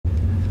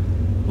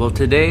Well,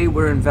 today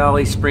we're in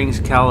Valley Springs,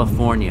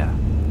 California,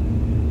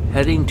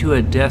 heading to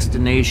a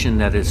destination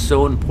that is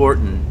so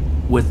important.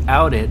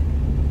 Without it,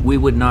 we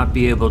would not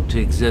be able to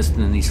exist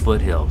in these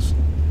foothills.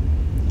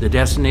 The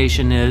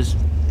destination is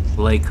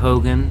Lake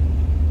Hogan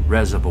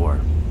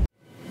Reservoir.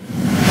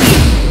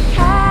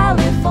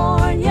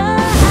 California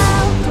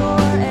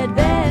Outdoor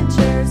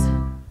Adventures.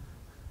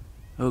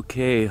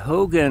 Okay,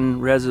 Hogan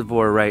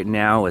Reservoir right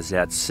now is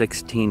at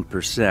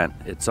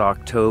 16%. It's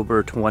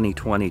October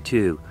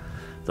 2022.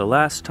 The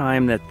last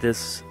time that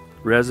this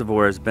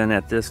reservoir has been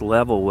at this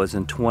level was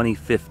in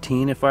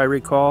 2015, if I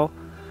recall.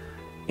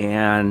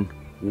 And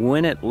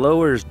when it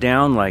lowers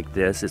down like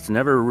this, it's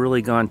never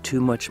really gone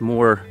too much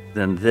more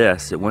than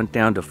this. It went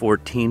down to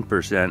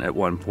 14% at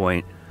one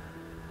point.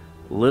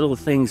 Little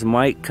things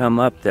might come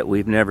up that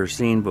we've never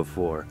seen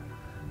before.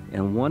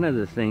 And one of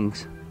the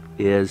things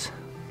is,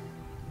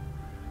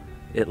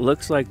 it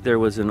looks like there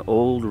was an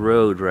old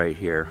road right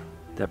here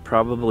that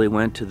probably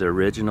went to the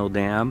original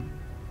dam.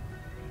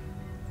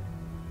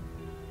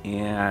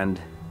 And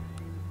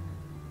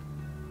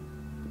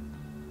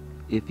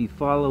if you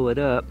follow it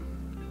up,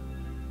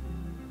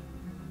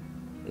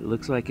 it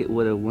looks like it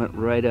would have went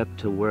right up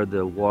to where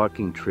the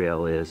walking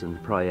trail is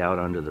and probably out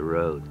onto the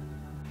road.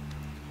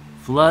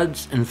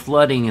 Floods and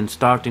flooding in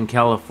Stockton,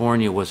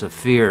 California was a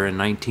fear in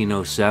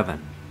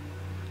 1907.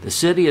 The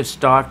city of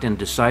Stockton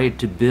decided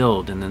to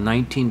build in the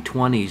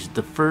 1920s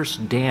the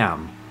first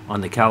dam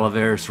on the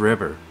Calaveras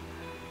River.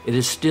 It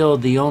is still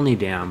the only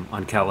dam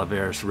on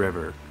Calaveras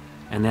River,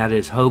 and that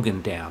is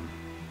Hogan Dam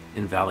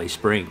in Valley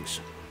Springs.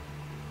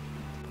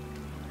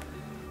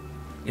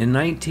 In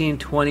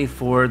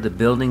 1924, the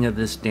building of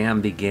this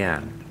dam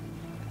began.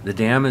 The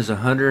dam is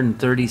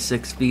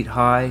 136 feet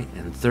high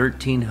and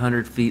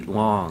 1,300 feet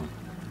long.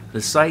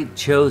 The site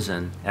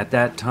chosen at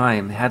that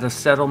time had a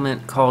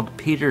settlement called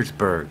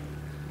Petersburg.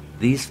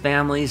 These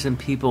families and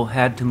people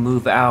had to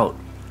move out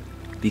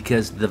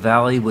because the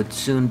valley would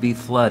soon be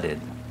flooded.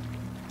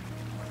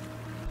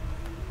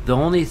 The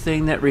only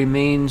thing that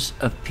remains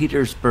of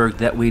Petersburg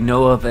that we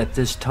know of at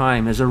this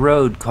time is a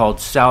road called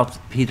South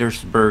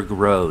Petersburg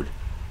Road,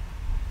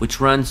 which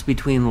runs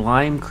between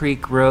Lime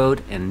Creek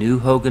Road and New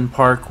Hogan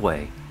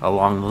Parkway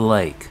along the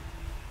lake.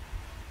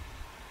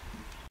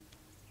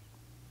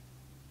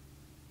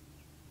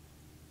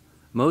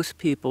 Most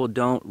people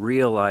don't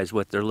realize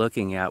what they're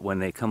looking at when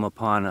they come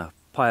upon a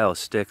pile of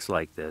sticks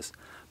like this,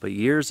 but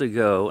years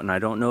ago, and I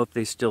don't know if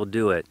they still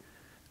do it,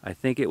 I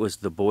think it was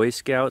the Boy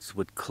Scouts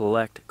would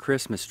collect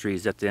Christmas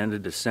trees at the end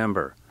of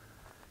December,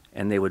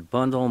 and they would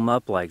bundle them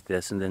up like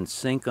this and then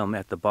sink them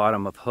at the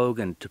bottom of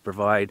Hogan to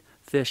provide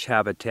fish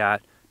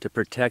habitat to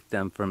protect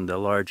them from the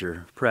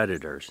larger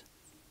predators.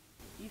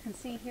 You can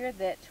see here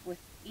that with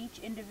each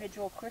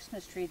individual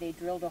Christmas tree they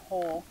drilled a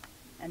hole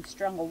and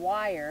strung a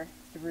wire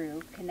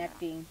through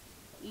connecting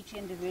each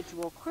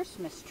individual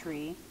Christmas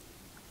tree,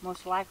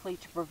 most likely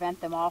to prevent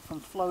them all from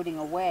floating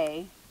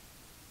away,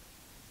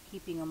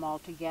 keeping them all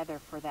together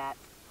for that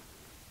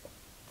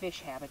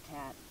fish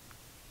habitat.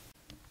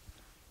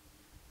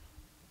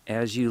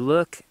 As you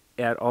look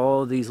at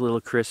all these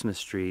little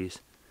Christmas trees,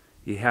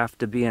 you have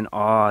to be in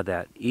awe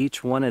that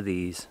each one of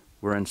these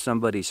were in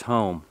somebody's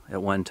home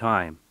at one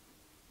time,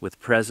 with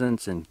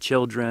presents and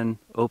children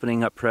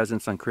opening up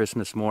presents on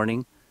Christmas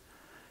morning,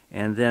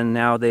 and then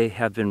now they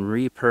have been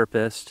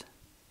repurposed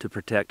to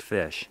protect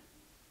fish.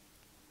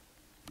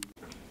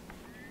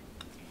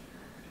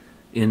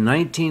 In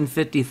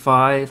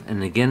 1955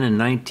 and again in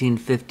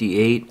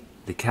 1958,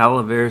 the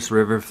Calaveras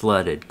River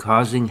flooded,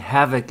 causing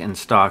havoc in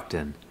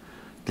Stockton.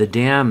 The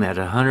dam at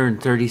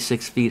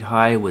 136 feet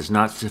high was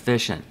not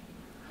sufficient.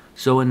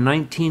 So in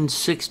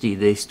 1960,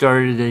 they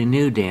started a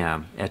new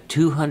dam at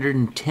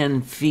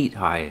 210 feet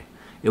high.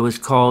 It was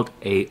called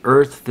a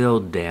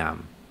earth-filled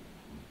dam.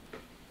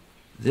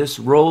 This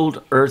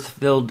rolled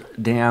earth-filled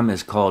dam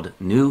is called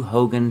New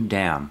Hogan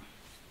Dam.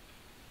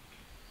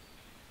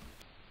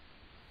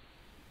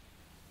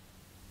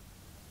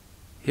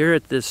 Here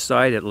at this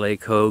site at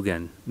Lake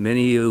Hogan,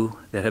 many of you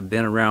that have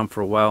been around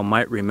for a while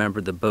might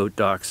remember the boat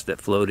docks that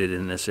floated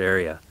in this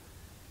area.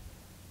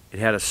 It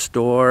had a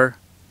store,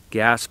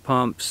 gas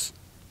pumps,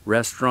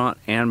 restaurant,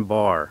 and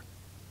bar.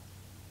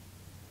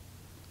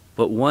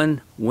 But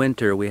one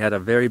winter we had a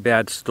very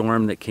bad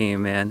storm that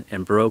came in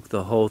and broke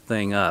the whole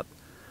thing up.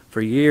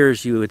 For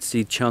years you would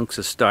see chunks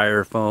of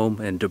styrofoam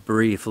and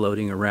debris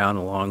floating around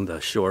along the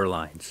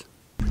shorelines.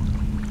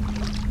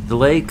 The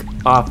lake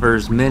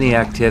offers many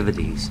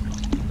activities,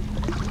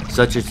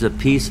 such as the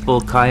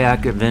peaceful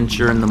kayak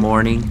adventure in the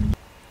morning,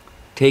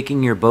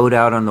 taking your boat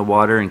out on the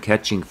water and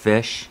catching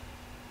fish,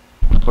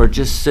 or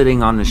just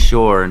sitting on the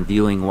shore and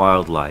viewing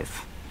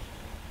wildlife.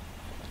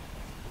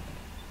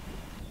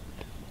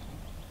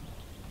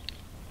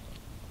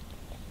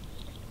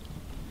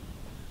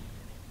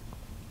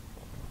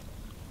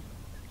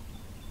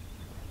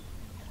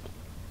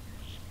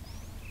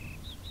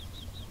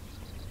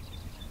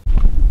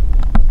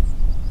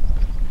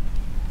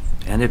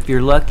 And if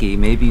you're lucky,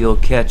 maybe you'll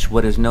catch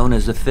what is known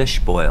as a fish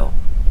boil.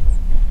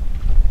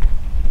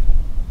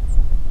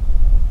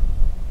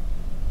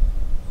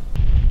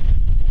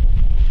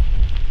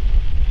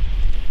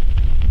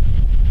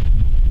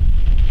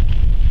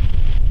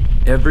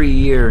 Every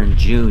year in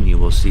June you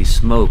will see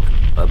smoke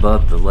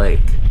above the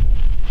lake.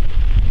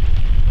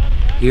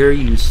 Here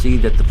you see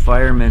that the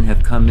firemen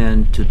have come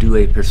in to do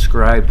a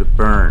prescribed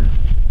burn.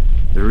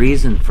 The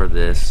reason for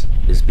this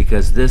is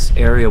because this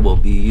area will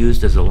be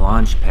used as a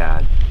launch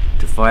pad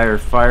to fire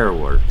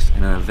fireworks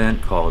in an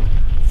event called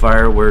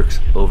Fireworks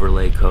over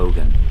Lake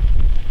Hogan.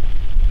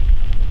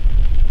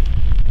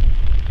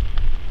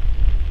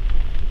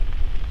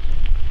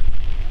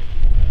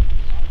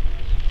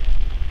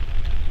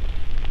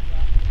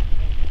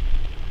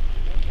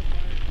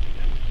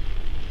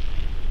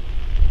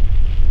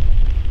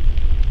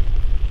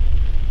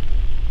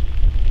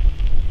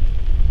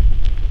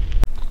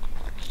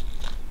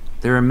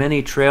 There are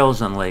many trails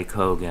on Lake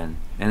Hogan,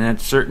 and at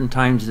certain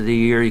times of the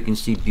year you can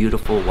see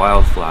beautiful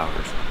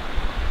wildflowers.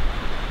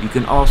 You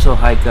can also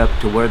hike up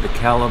to where the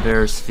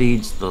Calaveras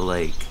feeds the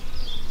lake.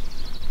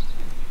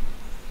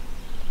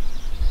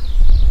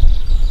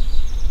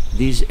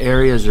 These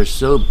areas are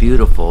so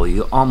beautiful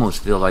you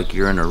almost feel like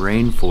you're in a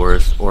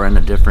rainforest or in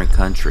a different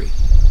country.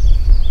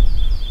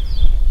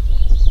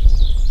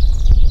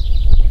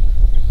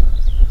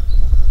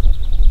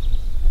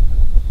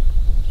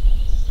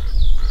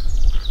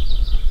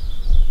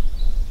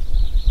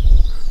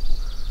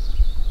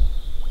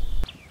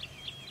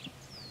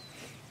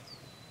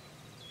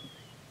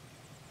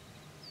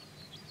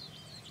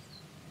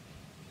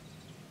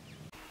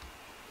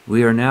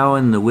 We are now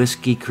in the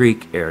Whiskey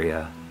Creek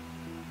area.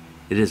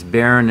 It is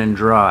barren and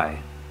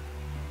dry.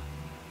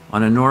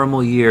 On a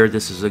normal year,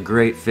 this is a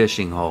great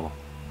fishing hole.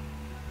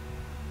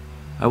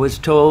 I was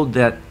told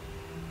that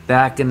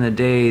back in the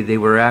day they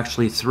were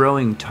actually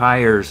throwing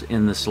tires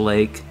in this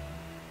lake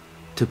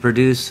to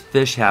produce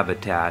fish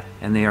habitat,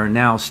 and they are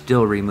now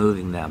still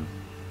removing them.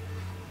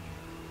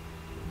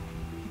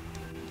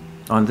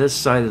 On this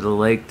side of the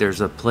lake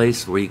there's a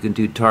place where you can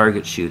do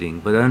target shooting,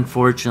 but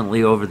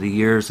unfortunately over the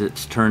years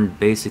it's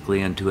turned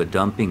basically into a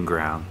dumping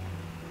ground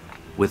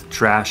with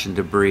trash and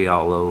debris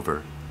all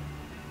over.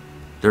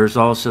 There's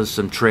also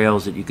some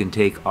trails that you can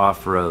take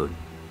off-road.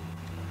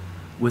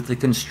 With the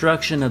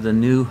construction of the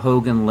new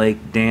Hogan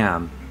Lake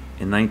Dam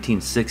in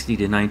 1960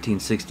 to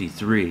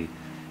 1963,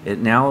 it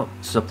now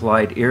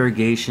supplied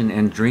irrigation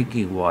and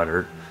drinking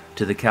water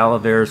to the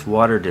Calaveras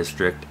Water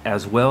District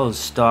as well as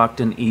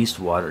Stockton East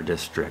Water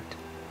District.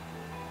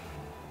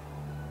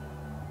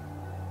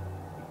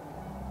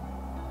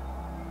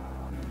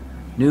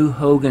 New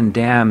Hogan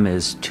Dam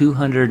is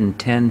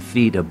 210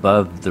 feet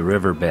above the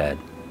riverbed.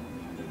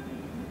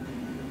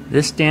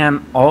 This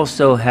dam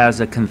also has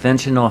a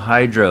conventional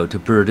hydro to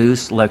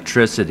produce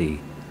electricity.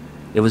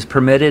 It was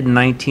permitted in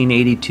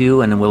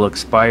 1982 and will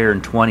expire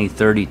in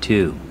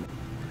 2032.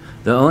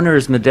 The owner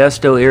is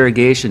Modesto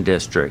Irrigation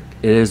District.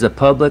 It is a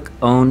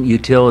public-owned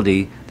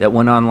utility that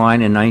went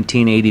online in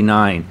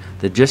 1989.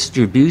 The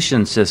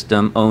distribution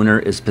system owner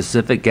is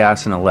Pacific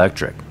Gas and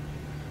Electric.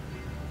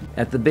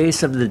 At the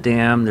base of the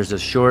dam, there's a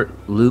short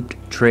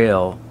looped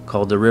trail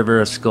called the River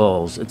of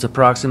Skulls. It's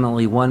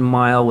approximately 1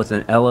 mile with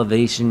an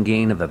elevation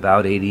gain of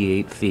about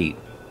 88 feet.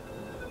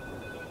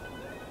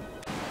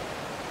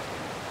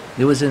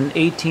 It was in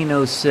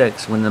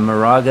 1806 when the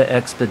Moraga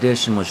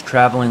expedition was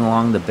traveling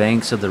along the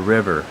banks of the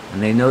river,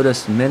 and they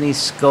noticed many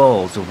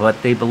skulls of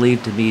what they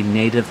believed to be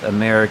Native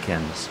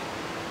Americans,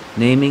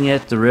 naming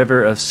it the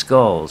River of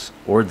Skulls,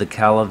 or the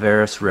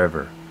Calaveras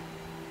River.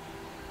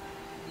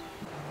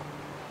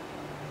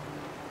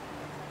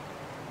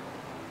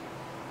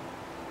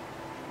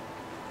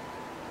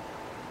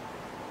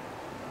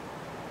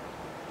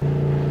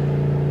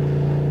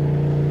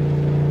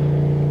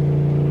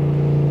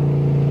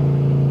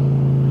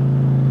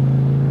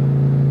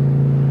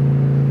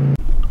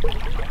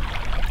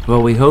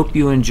 Well, we hope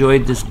you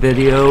enjoyed this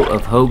video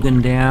of Hogan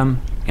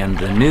Dam and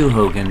the new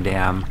Hogan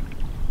Dam,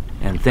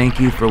 and thank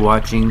you for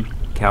watching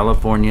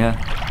California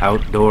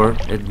Outdoor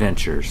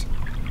Adventures.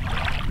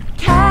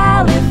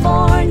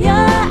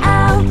 California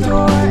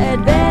Outdoor